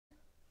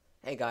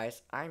Hey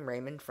guys, I'm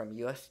Raymond from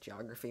US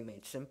Geography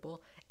Made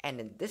Simple,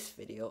 and in this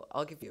video,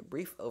 I'll give you a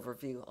brief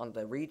overview on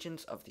the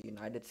regions of the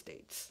United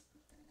States.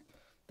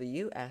 The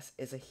US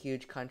is a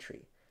huge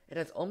country. It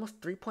has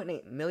almost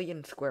 3.8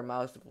 million square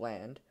miles of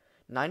land,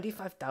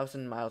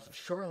 95,000 miles of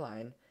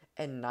shoreline,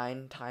 and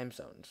 9 time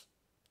zones.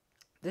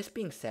 This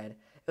being said,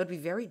 it would be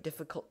very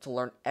difficult to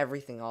learn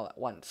everything all at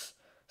once.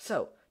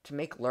 So, to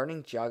make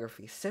learning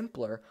geography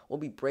simpler, we'll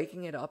be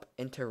breaking it up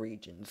into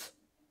regions.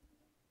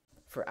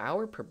 For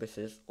our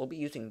purposes, we'll be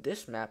using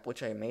this map,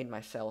 which I made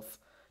myself,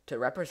 to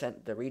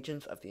represent the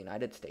regions of the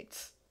United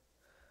States.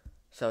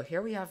 So here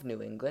we have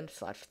New England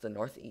 / the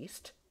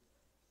Northeast,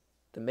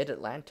 the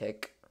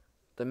Mid-Atlantic,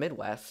 the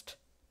Midwest,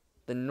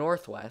 the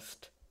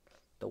Northwest,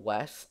 the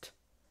West,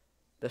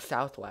 the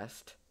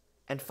Southwest,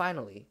 and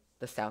finally,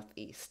 the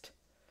Southeast.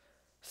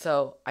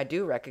 So I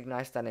do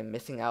recognize that I'm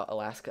missing out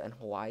Alaska and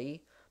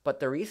Hawaii, but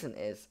the reason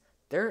is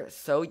they're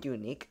so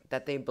unique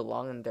that they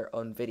belong in their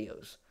own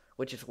videos,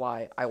 which is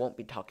why I won't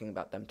be talking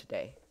about them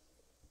today.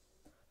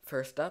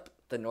 First up,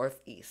 the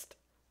Northeast,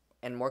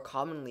 and more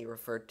commonly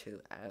referred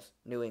to as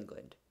New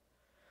England.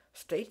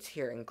 States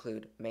here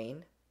include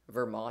Maine,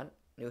 Vermont,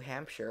 New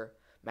Hampshire,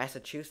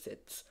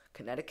 Massachusetts,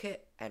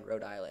 Connecticut, and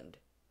Rhode Island.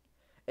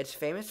 It's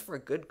famous for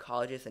good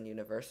colleges and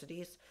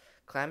universities,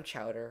 clam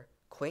chowder,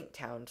 quaint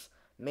towns,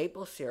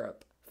 maple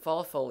syrup,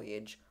 fall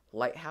foliage,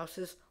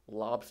 lighthouses,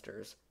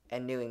 lobsters,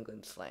 and New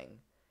England slang.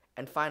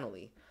 And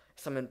finally,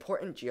 some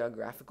important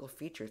geographical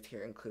features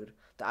here include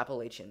the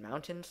Appalachian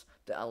Mountains,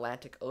 the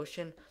Atlantic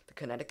Ocean, the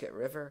Connecticut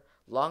River,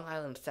 Long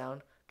Island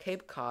Sound,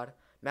 Cape Cod,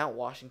 Mount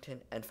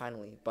Washington, and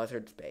finally,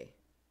 Buzzards Bay.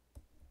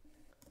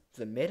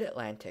 The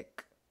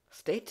Mid-Atlantic.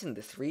 States in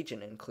this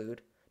region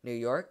include New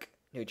York,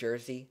 New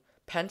Jersey,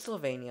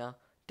 Pennsylvania,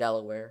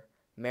 Delaware,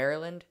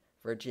 Maryland,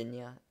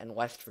 Virginia, and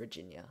West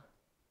Virginia.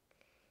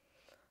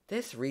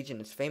 This region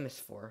is famous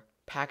for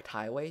packed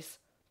highways,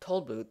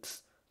 toll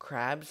booths,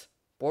 crabs,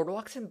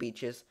 boardwalks and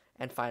beaches,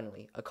 and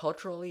finally, a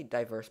culturally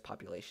diverse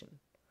population.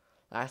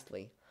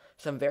 Lastly,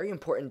 some very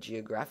important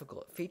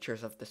geographical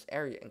features of this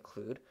area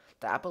include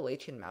the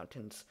Appalachian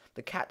Mountains,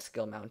 the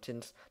Catskill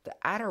Mountains, the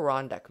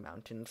Adirondack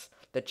Mountains,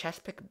 the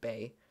Chesapeake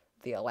Bay,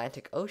 the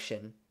Atlantic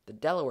Ocean, the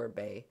Delaware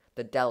Bay,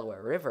 the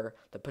Delaware River,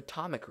 the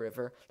Potomac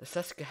River, the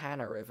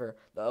Susquehanna River,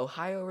 the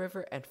Ohio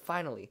River, and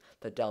finally,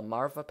 the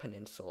Delmarva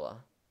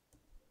Peninsula.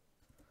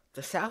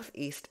 The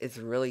Southeast is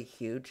really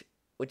huge,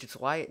 which is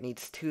why it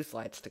needs 2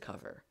 slides to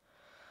cover.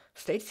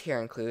 States here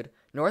include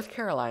North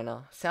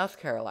Carolina, South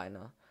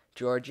Carolina,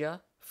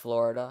 Georgia,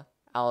 Florida,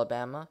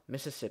 Alabama,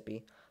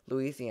 Mississippi,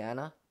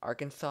 Louisiana,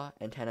 Arkansas,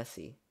 and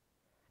Tennessee.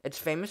 It's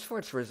famous for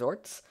its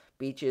resorts,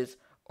 beaches,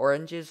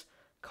 oranges,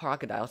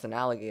 crocodiles and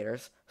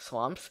alligators,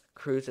 swamps,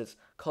 cruises,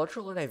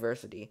 cultural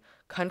diversity,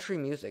 country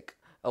music,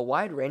 a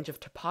wide range of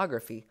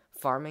topography,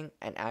 farming,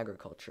 and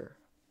agriculture.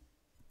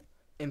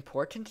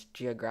 Important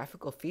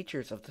geographical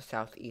features of the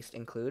Southeast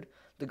include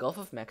the Gulf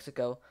of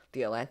Mexico,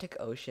 the Atlantic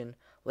Ocean,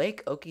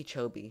 Lake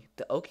Okeechobee,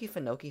 the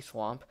Okefenokee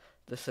Swamp,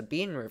 the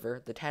Sabine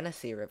River, the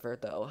Tennessee River,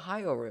 the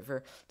Ohio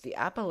River, the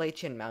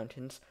Appalachian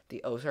Mountains,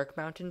 the Ozark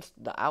Mountains,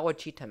 the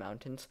Ouachita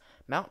Mountains,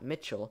 Mount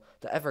Mitchell,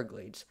 the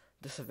Everglades,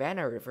 the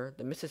Savannah River,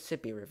 the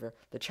Mississippi River,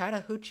 the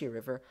Chattahoochee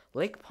River,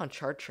 Lake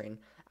Pontchartrain,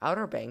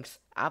 Outer Banks,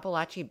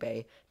 Appalachie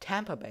Bay,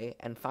 Tampa Bay,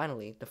 and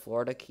finally, the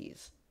Florida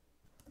Keys.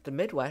 The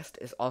Midwest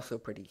is also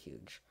pretty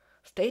huge.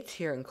 States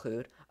here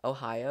include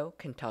Ohio,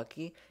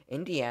 Kentucky,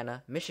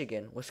 Indiana,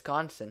 Michigan,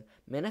 Wisconsin,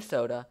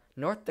 Minnesota,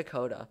 North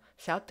Dakota,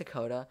 South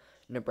Dakota,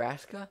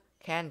 Nebraska,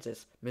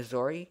 Kansas,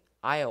 Missouri,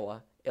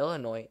 Iowa,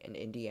 Illinois, and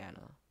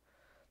Indiana.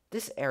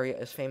 This area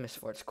is famous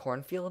for its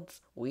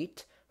cornfields,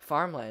 wheat,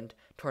 farmland,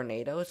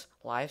 tornadoes,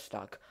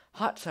 livestock,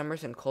 hot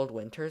summers and cold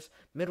winters,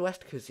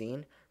 Midwest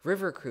cuisine,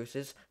 river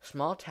cruises,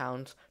 small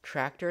towns,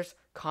 tractors,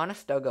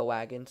 Conestoga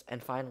wagons,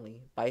 and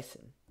finally,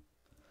 bison.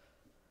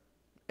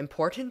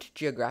 Important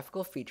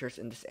geographical features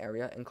in this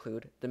area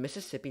include the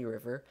Mississippi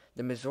River,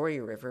 the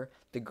Missouri River,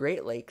 the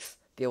Great Lakes,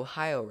 the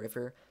Ohio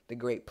River, the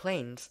Great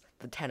Plains,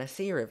 the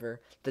Tennessee River,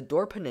 the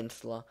Door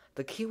Peninsula,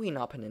 the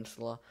Keweenaw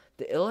Peninsula,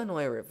 the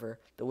Illinois River,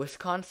 the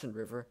Wisconsin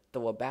River, the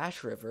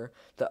Wabash River,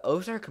 the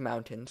Ozark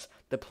Mountains,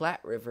 the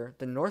Platte River,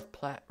 the North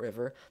Platte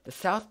River, the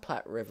South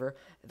Platte River,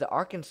 the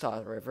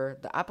Arkansas River,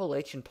 the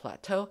Appalachian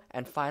Plateau,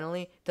 and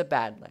finally, the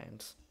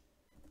Badlands.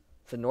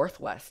 The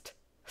Northwest.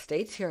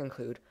 States here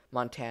include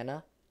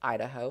Montana,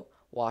 Idaho,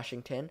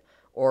 Washington,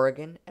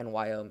 Oregon, and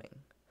Wyoming.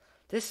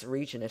 This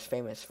region is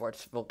famous for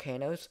its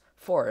volcanoes,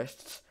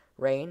 forests,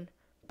 rain,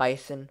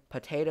 bison,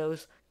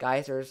 potatoes,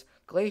 geysers,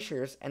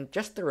 glaciers, and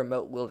just the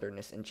remote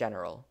wilderness in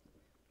general.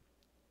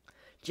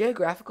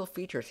 Geographical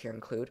features here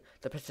include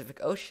the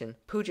Pacific Ocean,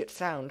 Puget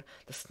Sound,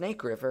 the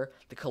Snake River,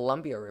 the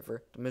Columbia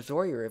River, the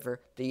Missouri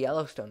River, the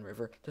Yellowstone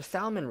River, the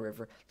Salmon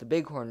River, the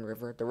Bighorn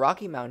River, the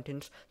Rocky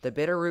Mountains, the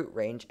Bitterroot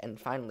Range,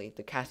 and finally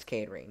the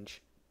Cascade Range.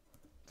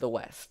 The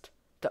West.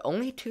 The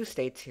only 2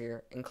 states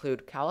here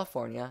include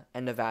California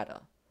and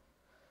Nevada.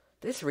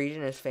 This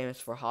region is famous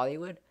for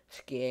Hollywood,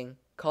 skiing,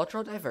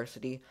 cultural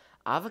diversity,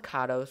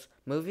 avocados,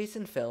 movies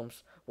and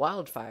films,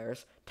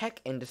 wildfires,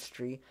 tech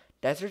industry,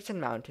 deserts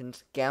and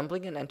mountains,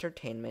 gambling and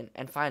entertainment,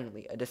 and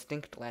finally, a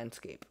distinct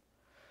landscape.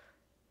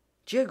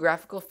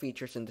 Geographical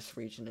features in this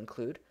region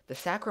include the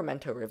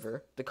Sacramento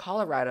River, the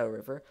Colorado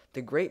River,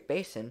 the Great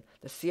Basin,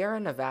 the Sierra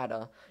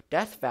Nevada,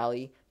 Death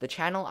Valley, the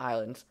Channel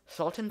Islands,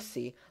 Salton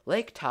Sea,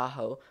 Lake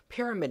Tahoe,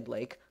 Pyramid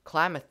Lake,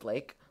 Klamath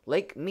Lake,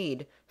 Lake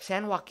Mead,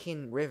 San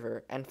Joaquin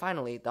River, and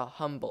finally the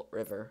Humboldt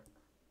River.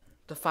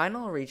 The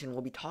final region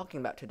we'll be talking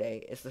about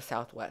today is the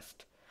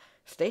Southwest.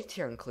 States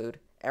here include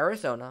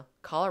Arizona,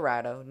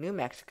 Colorado, New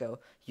Mexico,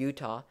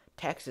 Utah,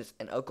 Texas,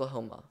 and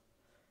Oklahoma.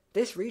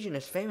 This region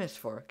is famous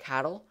for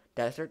cattle,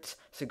 deserts,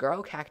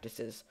 saguaro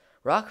cactuses,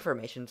 rock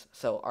formations,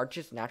 so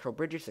arches, natural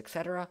bridges,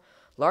 etc.,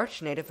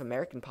 large Native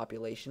American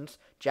populations,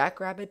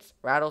 jackrabbits,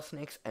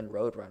 rattlesnakes, and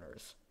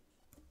roadrunners.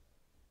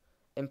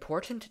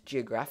 Important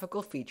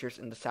geographical features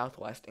in the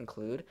Southwest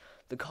include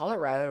the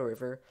Colorado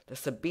River, the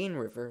Sabine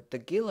River, the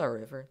Gila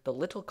River, the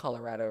Little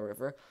Colorado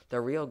River,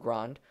 the Rio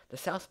Grande, the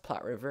South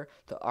Platte River,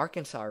 the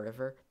Arkansas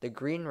River, the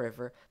Green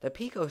River, the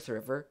Pecos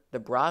River, the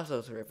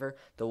Brazos River,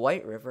 the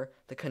White River,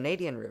 the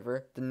Canadian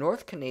River, the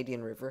North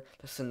Canadian River,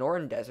 the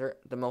Sonoran Desert,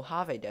 the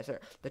Mojave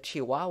Desert, the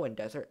Chihuahuan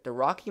Desert, the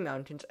Rocky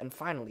Mountains, and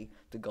finally,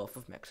 the Gulf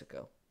of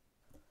Mexico.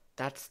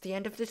 That's the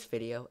end of this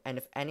video, and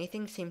if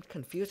anything seemed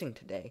confusing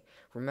today,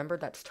 remember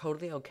that's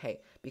totally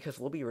okay, because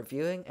we'll be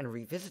reviewing and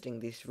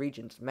revisiting these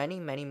regions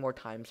many more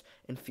times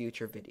in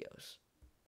future videos.